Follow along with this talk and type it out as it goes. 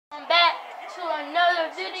another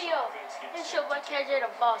video. It's your boy KJ the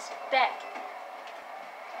Boss back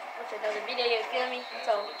with another video, you feel me?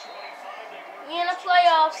 So, we in the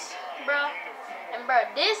playoffs, bro. And bro,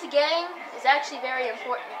 this game is actually very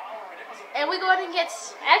important. And we're going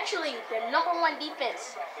against actually the #1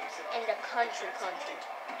 defense in the country.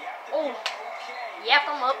 Oh, yep,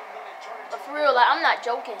 I'm up. But for real, like, I'm not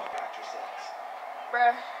joking.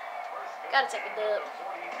 Bruh, gotta take a dub.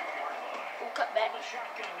 Ooh, cut back.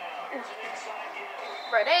 Ooh.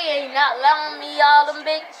 Bruh, they ain't not allowing me all them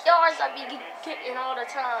big yards I be kicking all the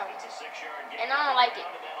time. And I don't like it.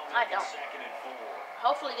 I don't.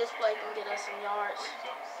 Hopefully this play can get us some yards.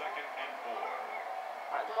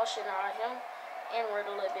 Alright, motion on him. Inward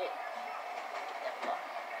a little bit.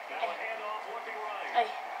 Hey.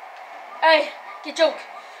 Hey, get joke.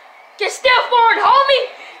 Get still forward, homie!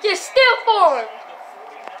 Get still forward!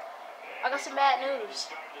 I got some bad news.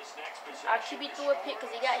 Our QB threw a pick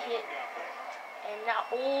because he got hit. And now,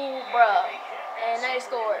 ooh, bruh. And they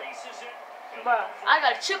scored. Bruh, I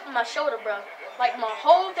got a chip on my shoulder, bruh. Like, my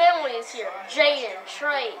whole family is here. Jaden,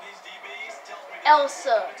 Trey,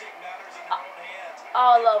 Elsa,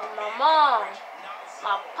 all of them. My mom,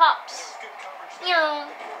 my pops. You know,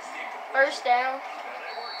 first down.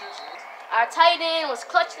 Our tight end was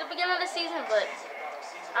clutch at the beginning of the season, but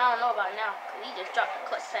I don't know about now. Cause he just dropped a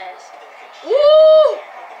clutch pass. Woo!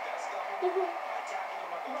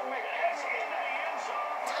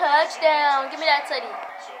 Touchdown. Give me that teddy.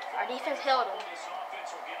 Our defense held him.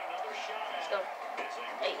 Let's go.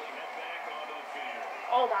 Hey.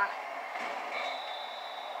 Oh my.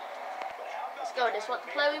 Let's go. This is what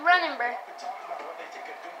the play we running, bro.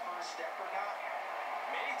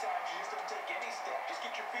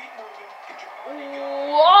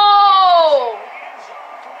 Whoa!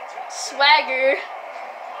 Swagger.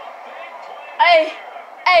 Hey.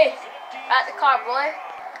 At the car, boy.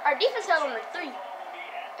 Our defense held on the 3.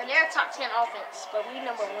 And they're top 10 offense, but we #1.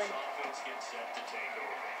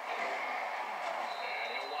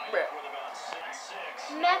 Bruh.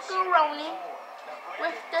 Macaroni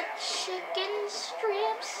with the chicken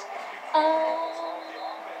strips.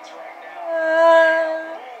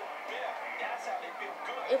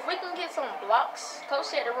 If we can get some blocks, Coach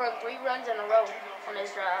said to run 3 runs in a row on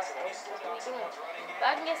this drive. So that's what we doing. If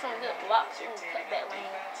I can get some good blocks, ooh, cut back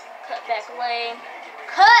lane. Cut back lane.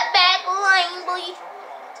 Cut back lane, boy.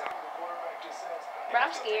 Bro,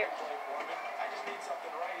 I'm scared.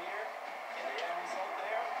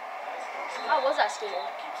 Why was I scared?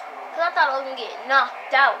 Because I thought I was going to get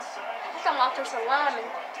knocked out. I thought my offensive lineman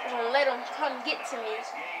was going to let him come get to me as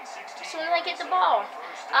soon as I get the ball.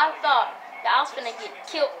 I thought that I was going to get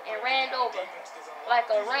killed and ran over like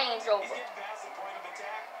a Range Rover.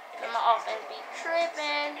 And my offense be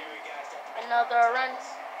tripping. Another run.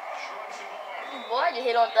 Boy, I just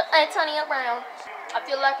hit on the Antonio Brown. I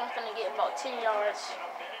feel like I'm going to get about 10 yards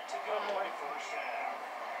or more.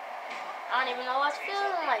 I don't even know I was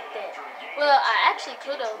feeling like that. Well, I actually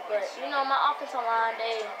could have, but, you know, my offensive line,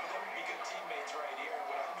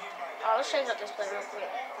 let's change up this play real quick.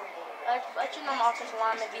 But you know, my offensive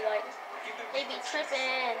line may be like, they be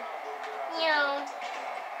tripping. You know,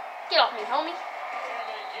 get off me, homie.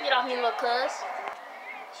 Get off me, little cuz.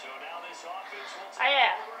 Oh,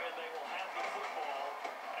 yeah.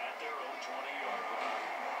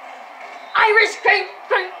 Irish gang.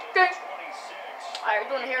 Alright, we're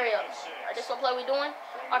doing a hurry up. Alright, this is what play we doing.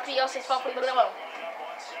 RPO 6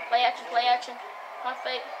 Play action. Hunt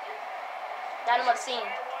fake. Dynamite scene.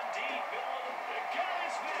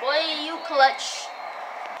 Boy, you clutch.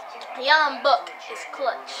 Young Buck is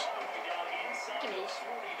clutch. Give me this.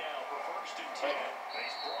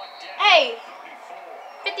 Hey!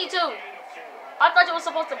 52. I thought you were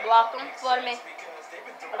supposed to block him for me.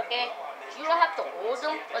 Okay? You don't have to hold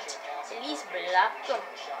them, but at least block them.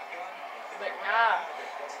 But nah.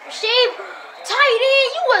 Shave, tight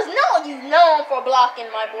end, you known for blocking,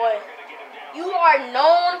 my boy. You are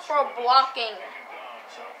known for blocking.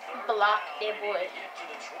 Block that boy.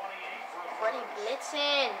 Freddy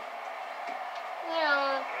blitzing.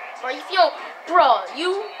 Yeah. Bro,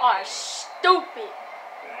 you are stupid.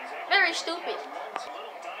 Very stupid.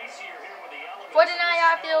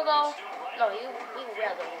 49-yard field goal. No, we would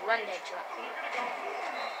rather run that jump.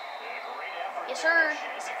 Yes, sir.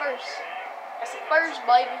 It's the first. That's the first,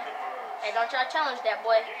 baby. Hey, don't try to challenge that,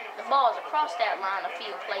 boy. The ball is across that line of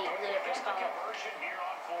field play, whatever it's called.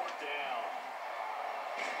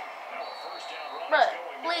 Bruh,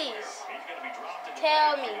 please.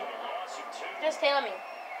 Tell me. Just tell me.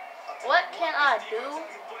 What can I do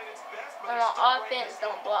when my offense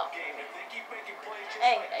don't block?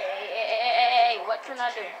 Hey, what can I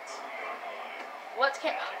do?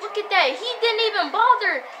 Look at that. He didn't even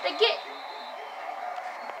bother to get.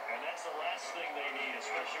 And that's the last thing they need,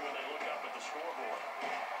 especially when they look up at the scoreboard.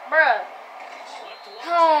 Bruh.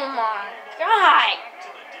 Oh my God.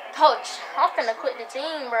 Coach, I'm finna quit the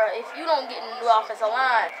team, bro. If you don't get in the new offensive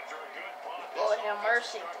line. Lord have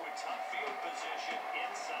mercy.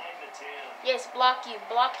 Yes, block you.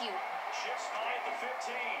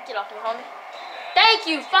 Get off me, homie. Thank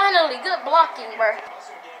you, finally. Good blocking, bro.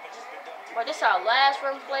 Bro, this is our last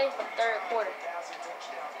run play for the third quarter.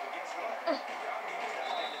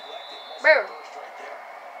 Bro.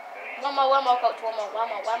 One more, coach. One more.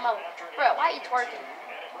 Bro, why are you twerking?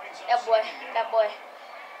 That boy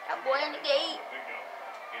in the gate.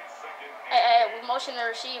 Hey, we motion the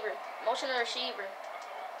receiver.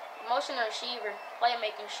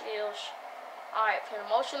 Playmaking skills. Alright, can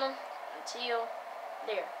motion him until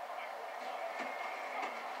there.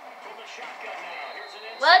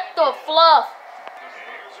 What the fluff?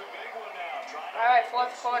 Alright,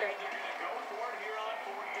 fourth quarter.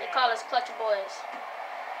 They call us clutch boys.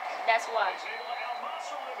 That's why.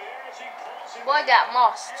 Boy got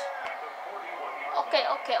mossed. Okay.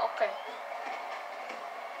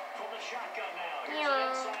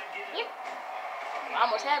 Yep. I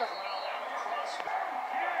almost had him.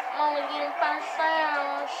 Only getting first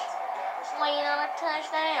downs. Waiting on a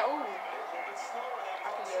touchdown. Ooh.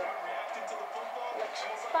 Looks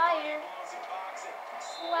fire.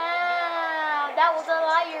 Wow. That was a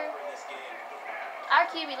liar. Our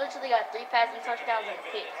QB literally got 3 passing touchdowns and a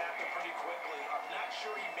pick.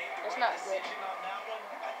 That's not good.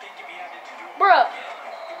 Bruh.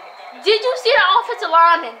 Did you see the offensive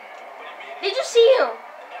lineman? Did you see him?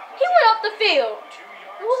 He went up the field.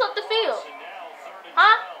 Who's up the field?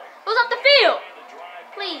 Huh? Who's up the field?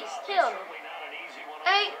 Please, tell me.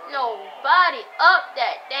 Ain't nobody up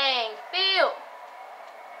that dang field.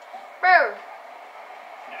 Bro.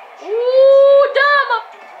 Ooh, dime him up.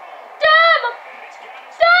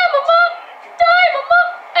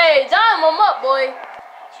 Hey, dime him up, boy.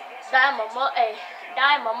 Dime him up, hey.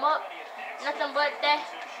 Dime him up. Nothing but that.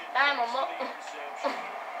 Dime him up.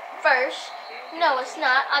 First. No, it's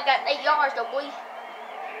not. I got 8 yards, though, boy.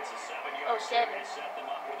 Oh, 7.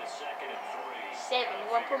 7.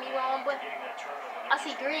 You want to put me wrong, boy? I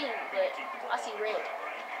see green, but I see red.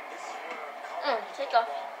 Take off.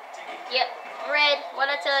 Yep, red.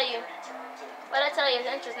 What'd I tell you? It's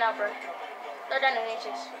inches now, bro. Throw down in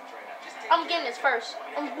inches. I'm getting this first.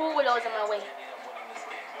 I'm bulldozing my way.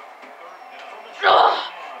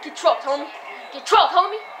 Ugh. Get trucked, homie.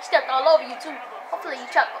 Stepped all over you, too. Hopefully you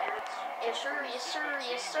chuck. Yes,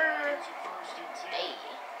 sir. Hey.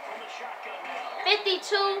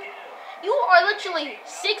 52. You are literally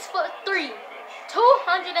 6'3",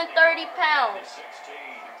 230 pounds.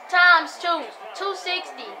 Times 2,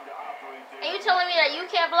 260. And you telling me that you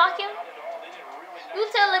can't block him? You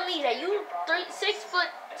telling me that you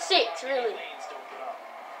 6'6", really,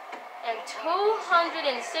 and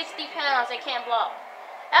 260 pounds and can't block?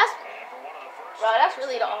 That's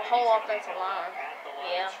really the whole offensive line.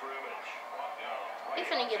 Yeah. We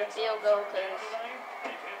finna get a field goal because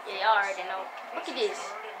y'all already know. Look at this.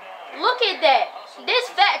 Look at that. This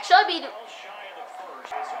fat chubby.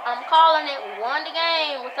 I'm calling it. We won the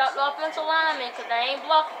game without the offensive lineman because they ain't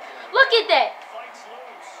blocking. Look at that.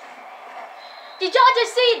 Did y'all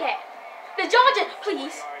just see that?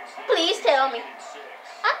 Please tell me.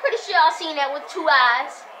 I'm pretty sure y'all seen that with 2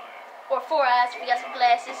 eyes. Or 4 eyes if we got some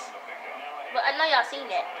glasses. But I know y'all seen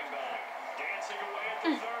that.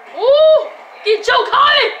 Ooh! Get Joe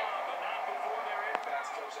Cotton!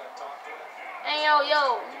 Hey,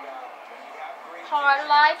 yo. Hard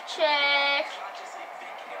life check.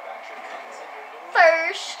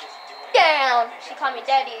 First down. She called me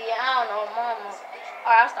daddy. Yeah, I don't know, mama.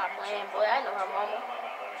 Alright, I'll stop playing, boy. I know her mama.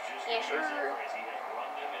 Yeah, sure.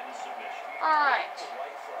 Alright.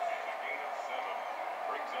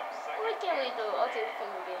 What can we do? Okay, we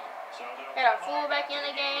can do it. Got our fullback in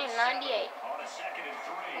the game, 98.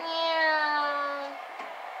 Yeah.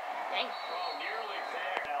 Dang.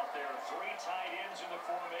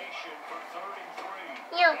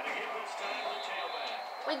 Yeah.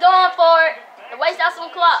 We going for it. To waste out some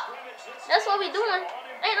clock. That's what we doing.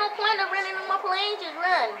 Ain't no point of running on my plane. Just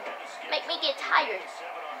run. Make me get tired.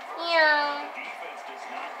 Yeah.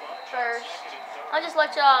 First, I'll just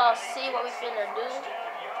let y'all see what we finna do.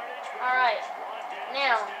 Alright.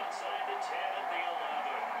 Now.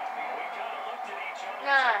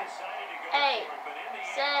 9, 8,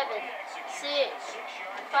 7, 6,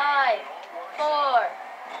 5, 4,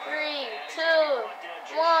 3, 2,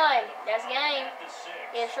 1. That's game.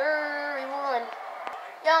 Yes, sir. We won.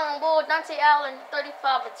 Young Bull, Dante Allen,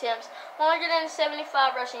 35 attempts,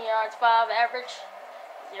 175 rushing yards, 5 average,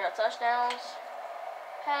 0 touchdowns.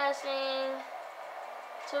 Passing,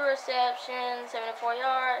 2 receptions, 74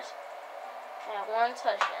 yards, and 1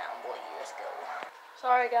 touchdown. Boy, let's go.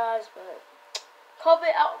 Sorry guys, but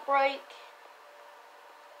COVID outbreak,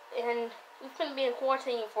 and we've been being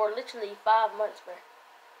quarantined for literally 5 months, bro.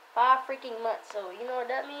 5 freaking months. So you know what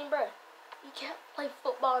that means, bro? You can't play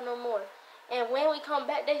football no more. And when we come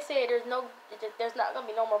back, they say there's not gonna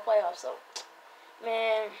be no more playoffs. So,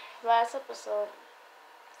 man, last episode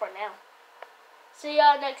for now. See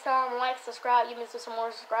y'all next time. Like, subscribe. Give me some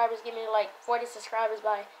more subscribers. Give me like 40 subscribers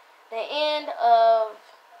by the end of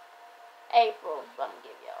April. I'm gonna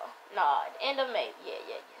give y'all. Nah, the end of May.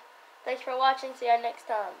 Yeah. Thanks for watching. See y'all next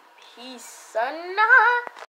time. Peace.